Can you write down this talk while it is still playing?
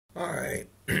All right.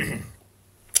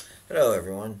 Hello,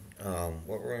 everyone.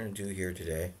 What we're going to do here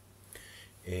today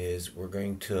is we're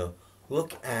going to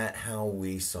look at how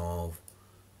we solve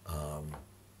um,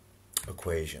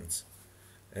 equations.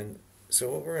 And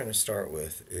so, what we're going to start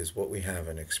with is what we have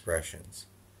in expressions.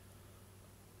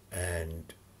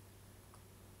 And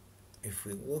if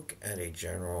we look at a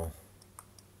general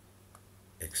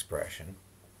expression,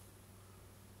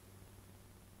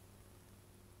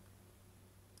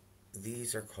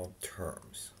 these are called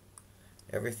terms.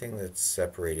 Everything that's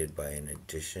separated by an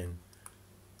addition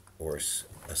or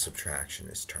a subtraction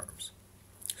is terms.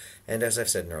 And as I've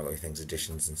said in earlier things,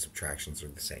 additions and subtractions are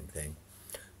the same thing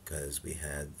because we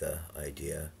had the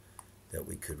idea that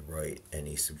we could write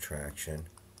any subtraction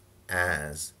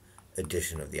as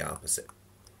addition of the opposite.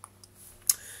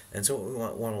 And so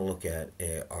what we want to look at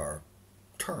are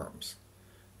terms.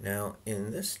 Now,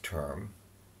 in this term,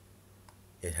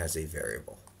 it has a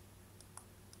variable.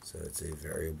 So it's a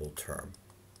variable term.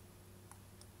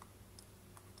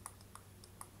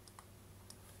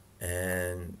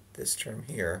 And this term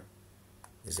here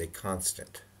is a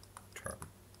constant term.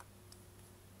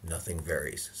 Nothing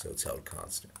varies, so it's held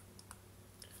constant.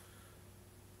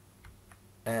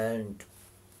 And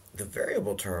the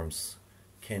variable terms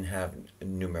can have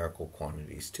numerical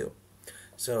quantities too.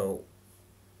 So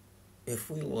if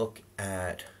we look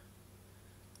at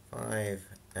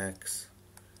 5x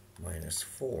minus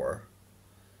 4,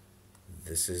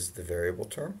 this is the variable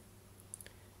term,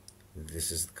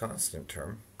 this is the constant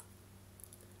term,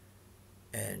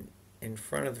 and in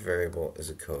front of the variable is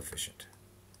a coefficient.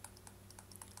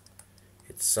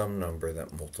 It's some number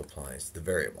that multiplies the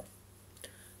variable.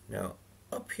 Now,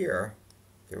 up here,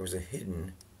 there was a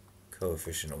hidden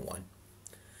coefficient of 1,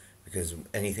 because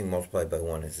anything multiplied by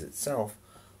 1 is itself.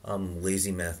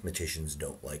 Lazy mathematicians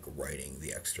don't like writing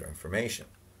the extra information.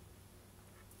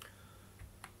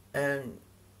 And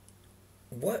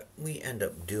what we end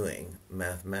up doing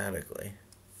mathematically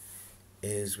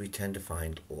is we tend to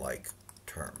find like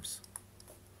terms.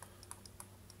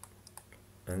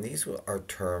 And these are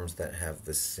terms that have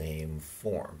the same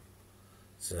form.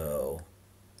 So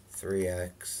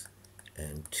 3x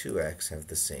and 2x have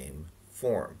the same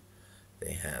form.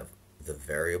 They have the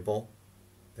variable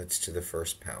that's to the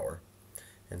first power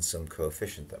and some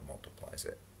coefficient that multiplies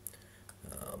it.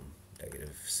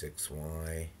 Negative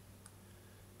 6y,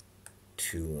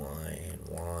 2y, and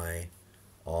y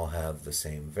all have the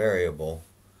same variable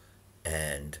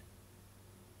and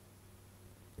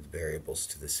the variables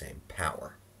to the same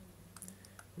power.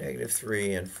 Negative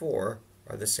 3 and 4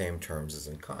 are the same terms as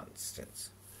in constants.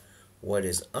 What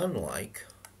is unlike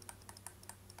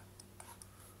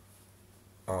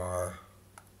are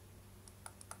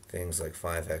things like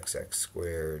 5xx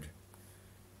squared.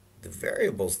 The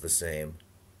variable's the same,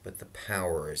 but the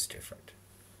power is different.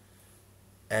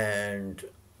 And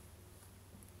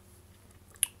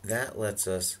that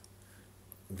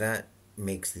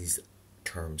makes these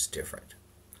terms different.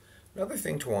 Another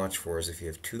thing to watch for is if you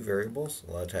have two variables,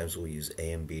 a lot of times we'll use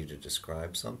a and b to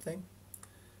describe something.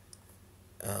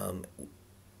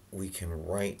 We can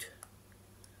write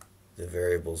the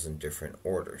variables in different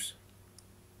orders.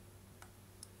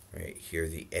 Right here,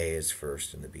 the a is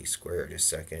first and the b squared is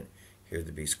second. Here,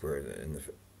 the b squared and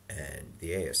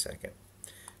the a is second.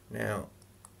 Now,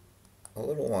 a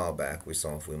little while back, we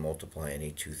saw if we multiply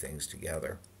any two things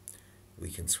together, we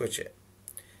can switch it.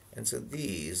 And so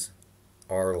these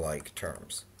are like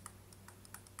terms.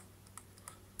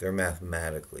 They're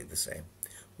mathematically the same.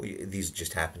 These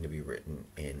just happen to be written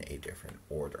in a different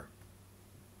order.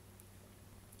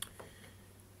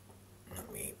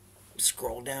 Let me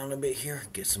scroll down a bit here,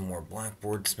 get some more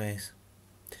blackboard space.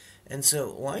 And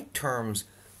so like terms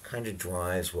kind of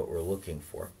drives what we're looking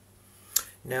for.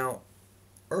 Now,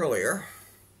 earlier,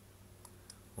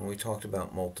 when we talked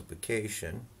about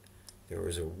multiplication, there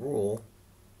was a rule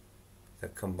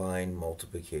that combined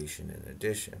multiplication and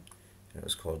addition, and it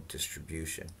was called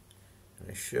distribution. And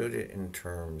I showed it in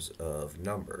terms of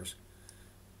numbers,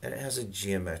 and it has a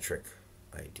geometric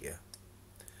idea.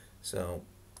 So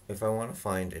if I want to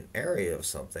find an area of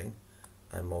something,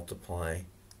 I multiply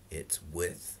its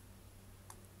width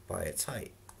by its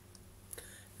height.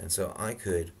 And so I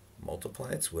could multiply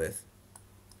its width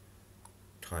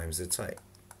times its height,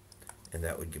 and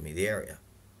that would give me the area.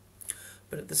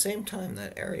 But at the same time,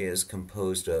 that area is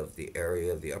composed of the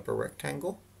area of the upper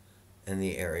rectangle and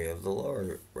the area of the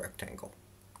lower rectangle.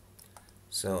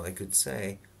 So I could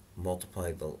say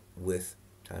multiply the width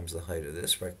times the height of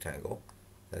this rectangle,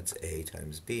 that's a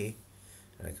times b,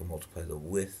 and I can multiply the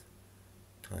width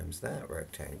times that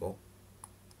rectangle,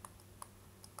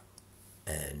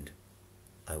 and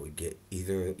I would get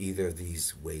either of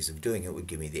these ways of doing it would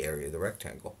give me the area of the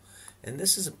rectangle. And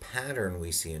this is a pattern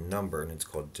we see in number, and it's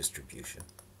called distribution.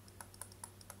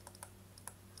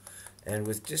 And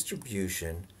with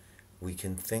distribution, we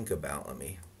can think about, let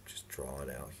me just draw it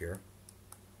out here,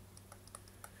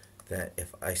 that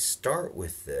if I start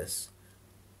with this,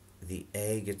 the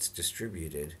A gets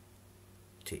distributed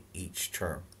to each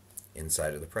term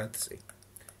inside of the parenthesis,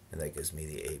 and that gives me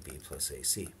the AB plus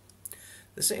AC.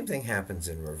 The same thing happens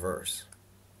in reverse.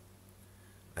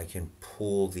 I can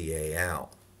pull the A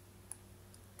out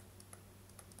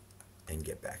and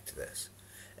get back to this.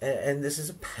 And this is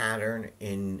a pattern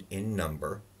in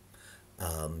number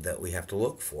that we have to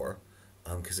look for,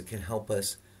 because it can help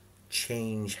us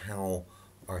change how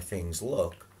our things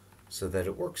look so that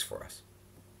it works for us.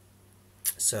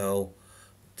 So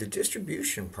the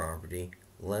distribution property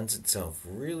lends itself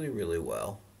really, really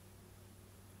well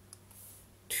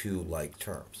to like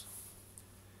terms.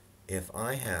 If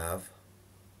I have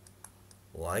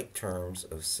like terms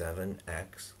of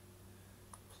 7x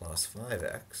plus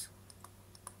 5x,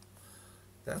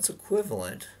 that's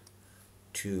equivalent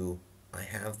to I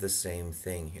have the same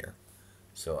thing here.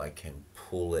 So I can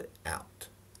pull it out,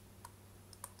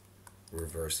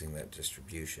 reversing that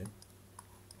distribution.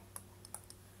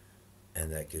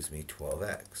 And that gives me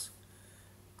 12x.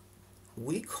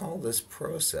 We call this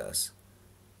process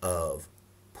of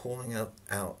pulling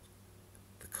out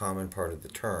the common part of the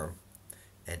term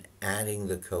and adding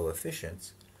the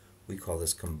coefficients, we call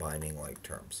this combining like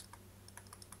terms.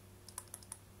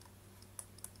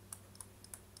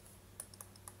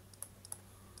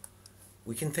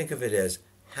 We can think of it as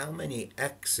how many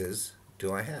x's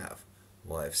do I have?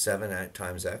 Well, I have 7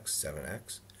 times x,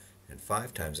 7x, and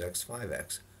 5 times x,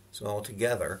 5x. So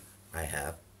altogether, I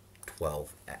have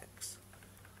 12x.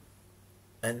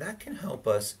 And that can help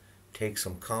us take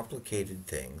some complicated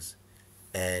things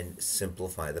and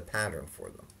simplify the pattern for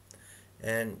them.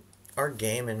 And our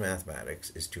game in mathematics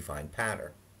is to find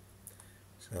pattern.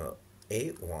 So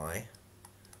 8y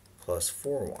plus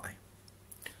 4y.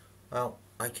 Well,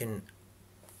 I can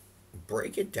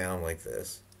break it down like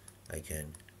this. I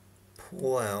can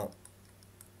pull out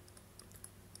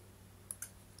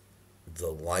the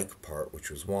like part, which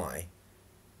was y,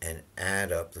 and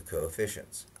add up the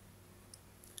coefficients.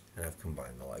 And I've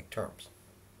combined the like terms.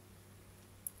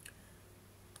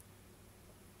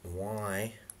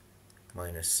 Y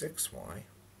minus 6y.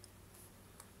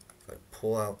 If I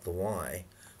pull out the y,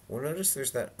 well, notice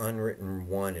there's that unwritten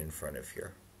 1 in front of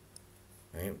here.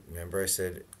 Right? Remember I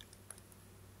said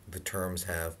the terms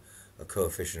have a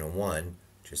coefficient of 1,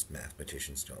 just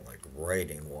mathematicians don't like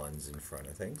writing 1s in front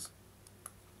of things.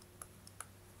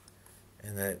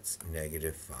 And that's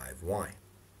negative 5y.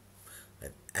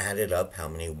 I've added up how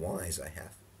many y's I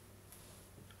have.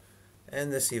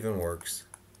 And this even works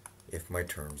if my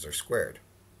terms are squared.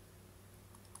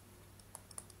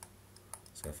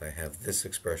 So if I have this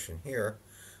expression here,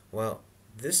 well,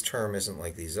 this term isn't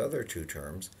like these other two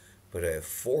terms, but I have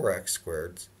 4x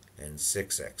squareds and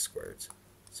 6x squareds.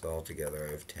 So altogether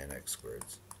I have 10x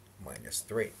squareds minus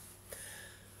 3.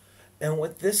 And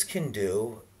what this can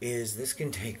do is this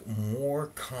can take more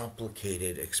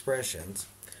complicated expressions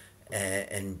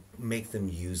and make them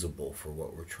usable for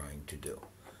what we're trying to do.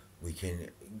 We can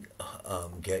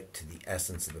get to the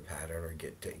essence of the pattern, or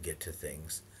get to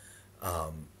things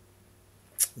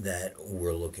that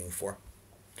we're looking for.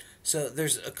 So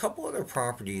there's a couple other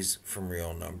properties from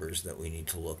real numbers that we need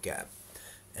to look at,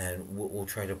 and we'll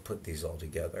try to put these all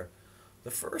together.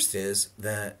 The first is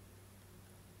that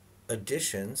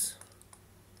additions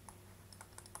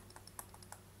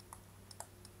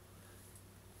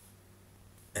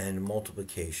and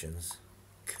multiplications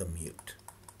commute.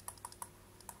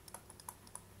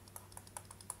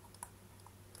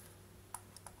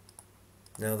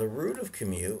 Now the root of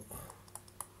commute,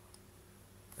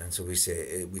 and so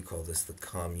we call this the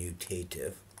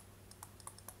commutative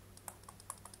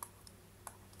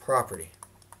property.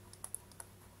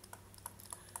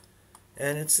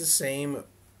 And it's the same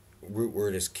root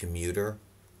word as commuter,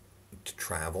 to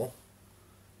travel.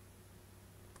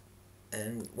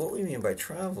 And what we mean by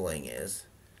traveling is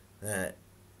that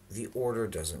the order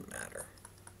doesn't matter.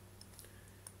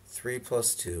 3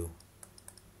 plus 2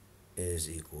 is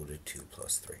equal to 2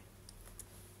 plus 3.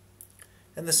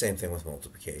 And the same thing with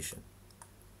multiplication.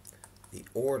 The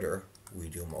order we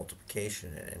do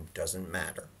multiplication in doesn't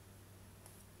matter.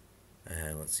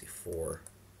 And let's see, 4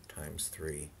 times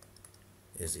 3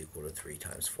 is equal to 3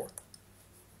 times 4.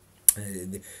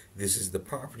 This is the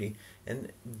property,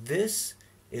 and this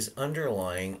is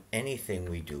underlying anything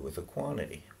we do with a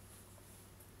quantity.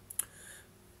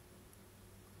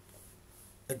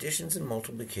 additions and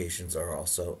multiplications are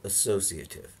also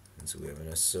associative. And so we have an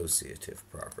associative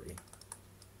property.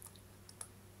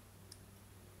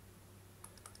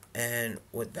 And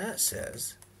what that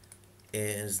says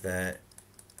is that,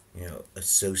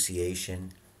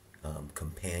 association,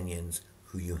 companions,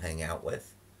 who you hang out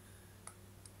with.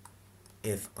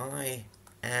 If I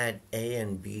add A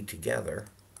and B together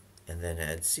and then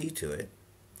add C to it,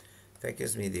 that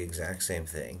gives me the exact same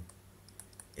thing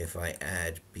if I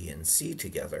add B and C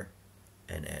together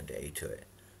and add A to it.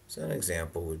 So an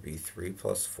example would be 3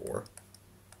 plus 4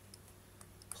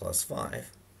 plus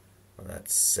 5. Well,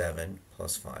 that's 7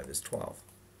 plus 5 is 12.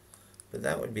 But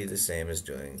that would be the same as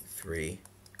doing 3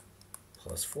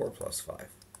 plus 4 plus 5.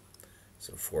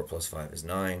 So 4 plus 5 is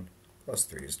 9, plus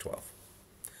 3 is 12.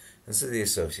 And so the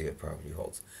associative property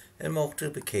holds. And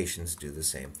multiplications do the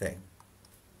same thing.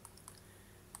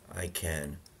 I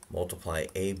can multiply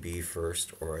AB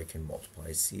first, or I can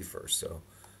multiply C first. So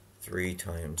 3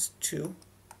 times 2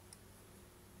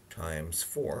 times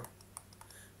 4,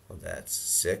 well, that's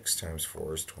 6 times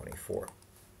 4 is 24.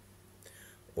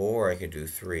 Or I could do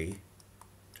 3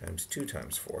 times 2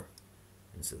 times 4.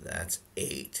 And so that's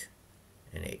 8.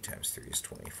 And 8 times 3 is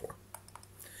 24.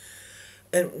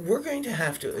 And we're going to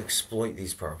have to exploit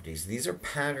these properties. These are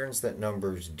patterns that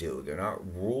numbers do. They're not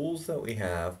rules that we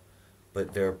have,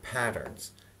 but they're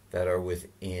patterns that are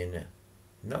within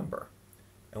number.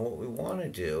 And what we want to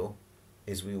do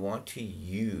is we want to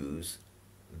use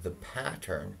the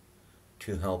pattern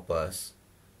to help us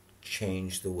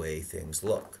change the way things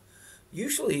look.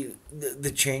 Usually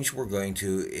the change we're going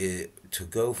to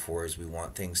go for is we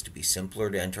want things to be simpler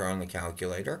to enter on the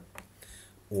calculator,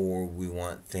 or we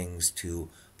want things to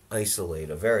isolate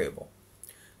a variable.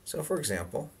 So for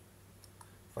example,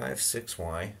 if I have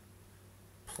 6y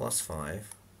plus 5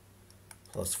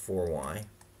 plus 4y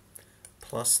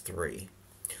plus 3,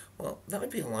 well, that would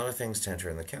be a lot of things to enter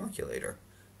in the calculator,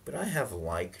 but I have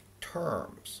like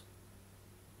terms.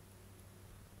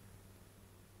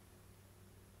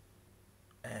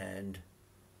 And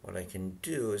what I can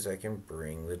do is I can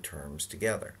bring the terms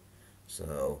together.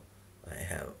 So I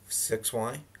have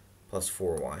 6y plus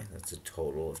 4y, that's a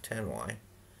total of 10y.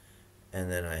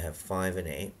 And then I have 5 and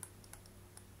 8,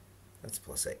 that's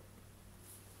plus 8.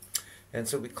 And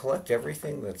so we collect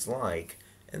everything that's like,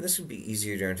 and this would be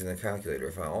easier to enter in the calculator.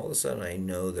 If all of a sudden I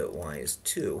know that y is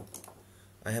 2,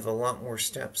 I have a lot more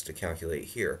steps to calculate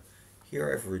here.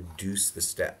 Here I've reduced the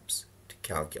steps to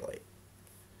calculate.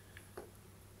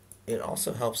 It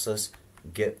also helps us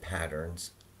get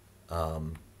patterns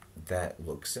that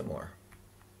look similar.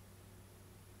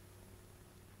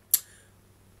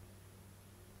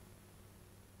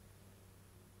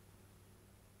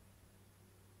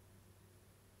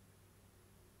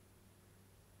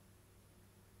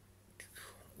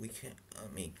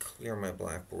 Let me clear my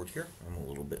blackboard here. I'm a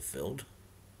little bit filled.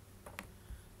 So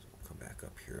we'll come back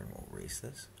up here and we'll erase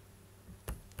this.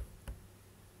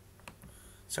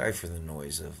 Sorry for the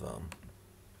noise of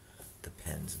the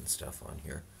pens and stuff on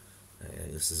here.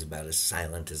 This is about as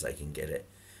silent as I can get it.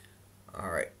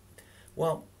 Alright.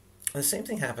 Well, the same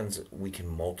thing happens. We can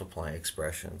multiply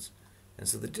expressions. And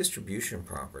so the distribution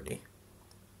property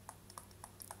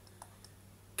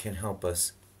can help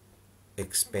us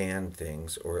expand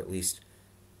things, or at least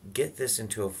get this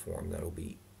into a form that will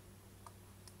be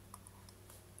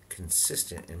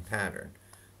consistent in pattern.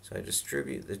 So I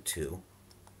distribute the 2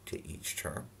 to each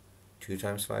term. 2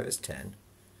 times 5 is 10,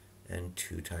 and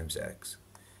 2 times x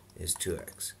is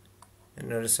 2x. And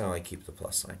notice how I keep the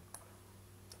plus sign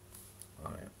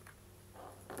on it.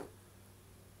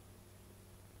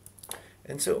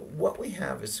 And so what we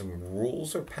have is some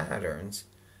rules or patterns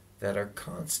that are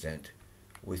constant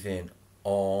within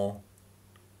all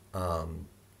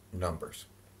numbers,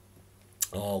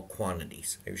 all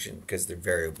quantities, because their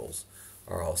variables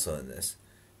are also in this.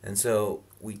 And so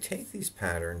we take these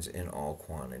patterns in all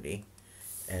quantity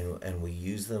and we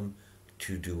use them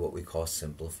to do what we call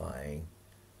simplifying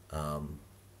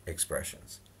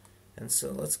expressions. And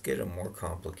so let's get a more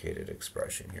complicated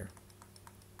expression here.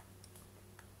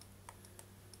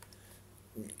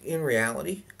 In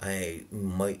reality, I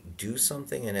might do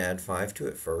something and add 5 to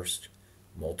it first,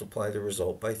 multiply the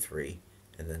result by 3,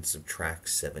 and then subtract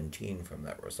 17 from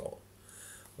that result.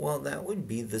 Well, that would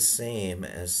be the same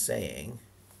as saying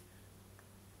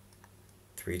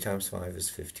 3 times 5 is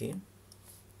 15,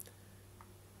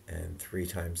 and 3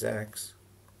 times x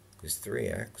is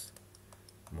 3x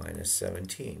minus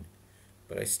 17.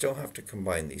 But I still have to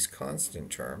combine these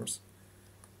constant terms,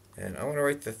 and I want to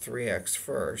write the 3x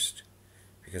first,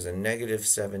 because a negative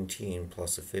 17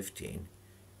 plus a 15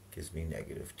 gives me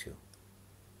negative 2.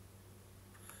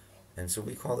 And so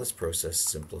we call this process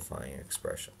simplifying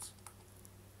expressions.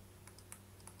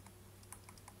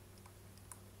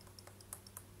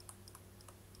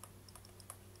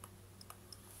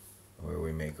 Where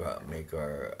we make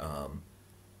our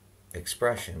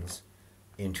expressions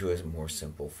into a more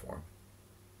simple form.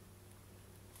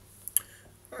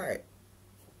 All right.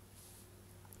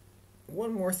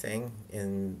 One more thing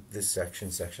in this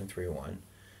section, section 3.1,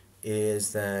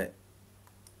 is that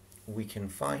we can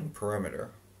find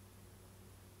perimeter.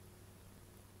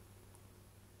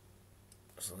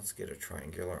 So let's get a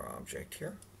triangular object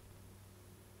here.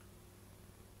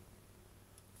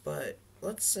 But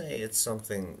let's say it's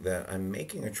something that I'm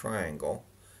making a triangle,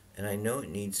 and I know it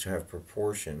needs to have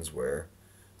proportions where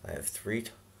I have 3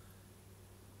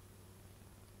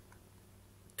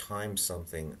 times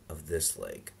something of this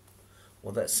leg.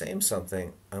 Well, that same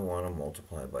something I want to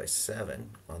multiply by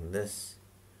 7 on this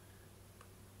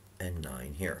and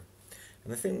 9 here.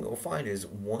 And the thing we'll find is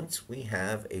once we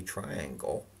have a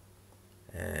triangle,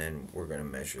 and we're going to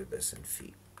measure this in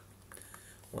feet.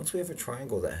 Once we have a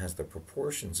triangle that has the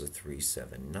proportions of 3,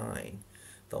 7, 9,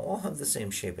 they'll all have the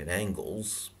same shape and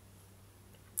angles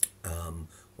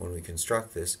when we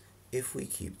construct this if we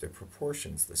keep the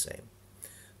proportions the same.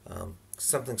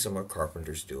 Something similar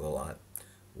carpenters do a lot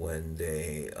when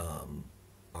they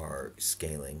are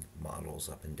scaling models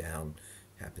up and down.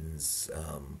 Happens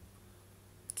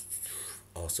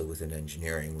also within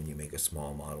engineering. When you make a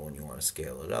small model and you want to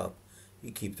scale it up,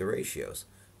 you keep the ratios.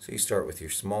 So you start with your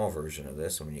small version of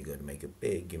this, and when you go to make it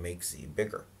big, you make Z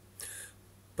bigger.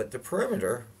 But the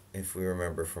perimeter, if we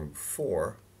remember from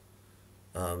before,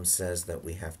 says that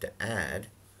we have to add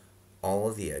all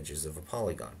of the edges of a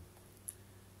polygon.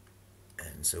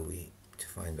 And so to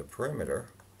find the perimeter,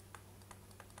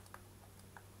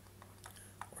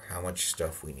 or how much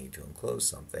stuff we need to enclose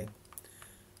something,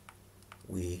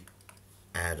 we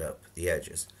add up the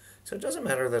edges. So it doesn't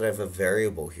matter that I have a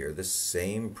variable here. The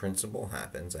same principle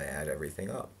happens. I add everything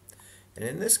up. And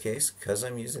in this case, because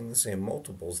I'm using the same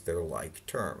multiples, they're like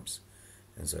terms.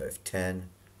 And so I have 10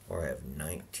 or I have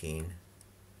 19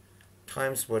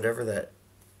 times whatever that,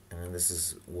 and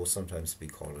this will sometimes be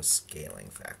called a scaling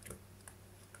factor,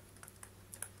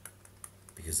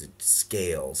 because it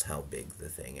scales how big the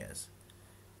thing is.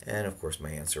 And of course my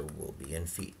answer will be in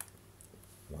feet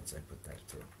once I put that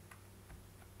through.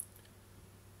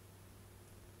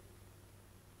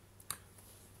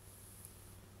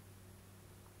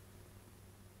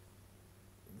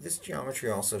 This geometry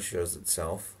also shows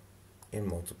itself in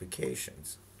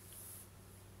multiplications.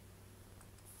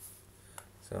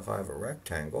 So if I have a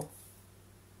rectangle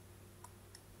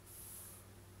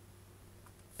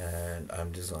and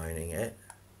I'm designing it,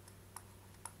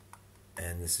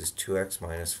 and this is 2x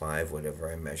minus 5,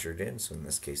 whatever I measured in, so in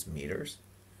this case meters,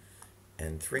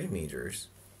 and 3 meters,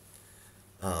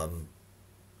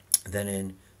 then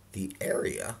in the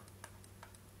area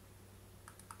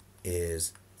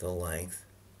is the length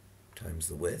times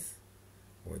the width,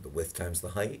 or the width times the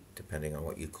height, depending on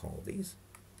what you call these.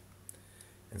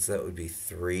 And so that would be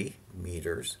 3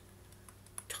 meters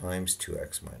times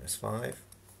 2x minus 5.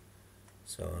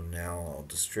 So now I'll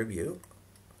distribute,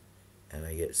 and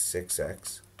I get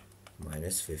 6x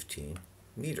minus 15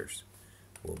 meters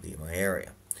will be my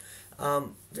area.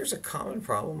 There's a common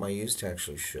problem I use to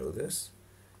actually show this,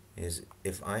 is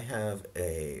if I have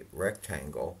a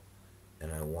rectangle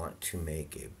and I want to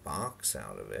make a box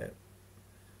out of it,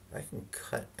 I can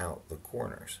cut out the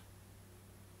corners.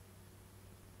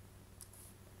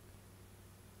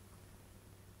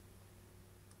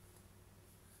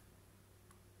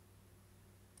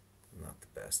 Not the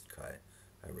best cut.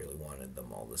 I really wanted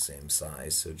them all the same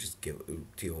size, so just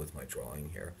deal with my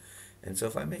drawing here. And so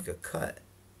if I make a cut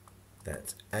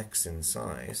that's x in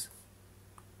size,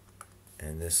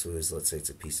 and this was, let's say it's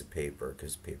a piece of paper,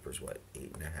 because paper's what,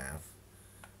 8.5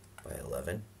 by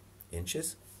 11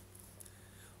 inches?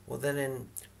 Well, then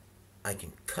I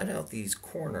can cut out these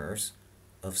corners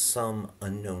of some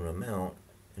unknown amount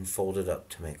and fold it up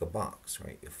to make a box,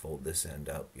 right? You fold this end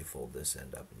up, you fold this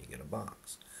end up, and you get a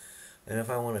box. And if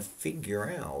I want to figure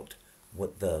out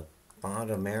what the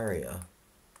bottom area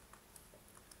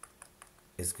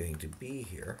is going to be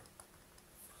here,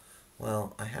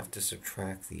 well, I have to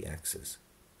subtract the x's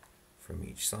from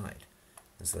each side.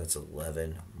 And so that's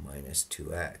 11 minus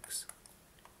 2x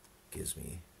gives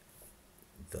me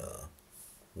the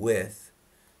width,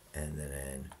 and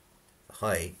then the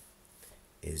height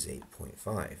is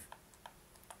 8.5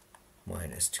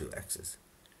 minus 2 x's,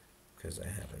 because I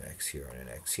have an x here and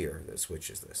an x here that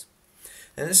switches this.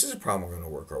 And this is a problem we're going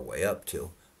to work our way up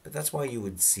to, But that's why you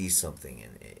would see something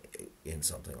in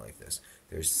something like this.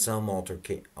 There's some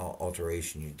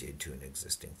alteration you did to an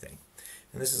existing thing.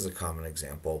 And this is a common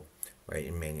example, right,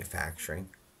 in manufacturing,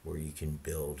 where you can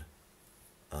build,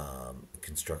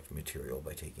 construct material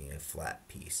by taking a flat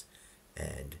piece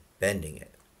and bending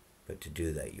it. But to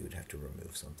do that, you would have to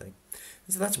remove something.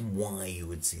 And so that's why you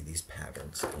would see these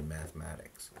patterns in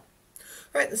mathematics.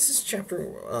 All right, this is chapter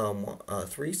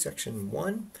 3, section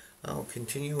 1. I'll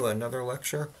continue another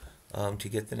lecture to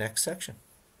get the next section.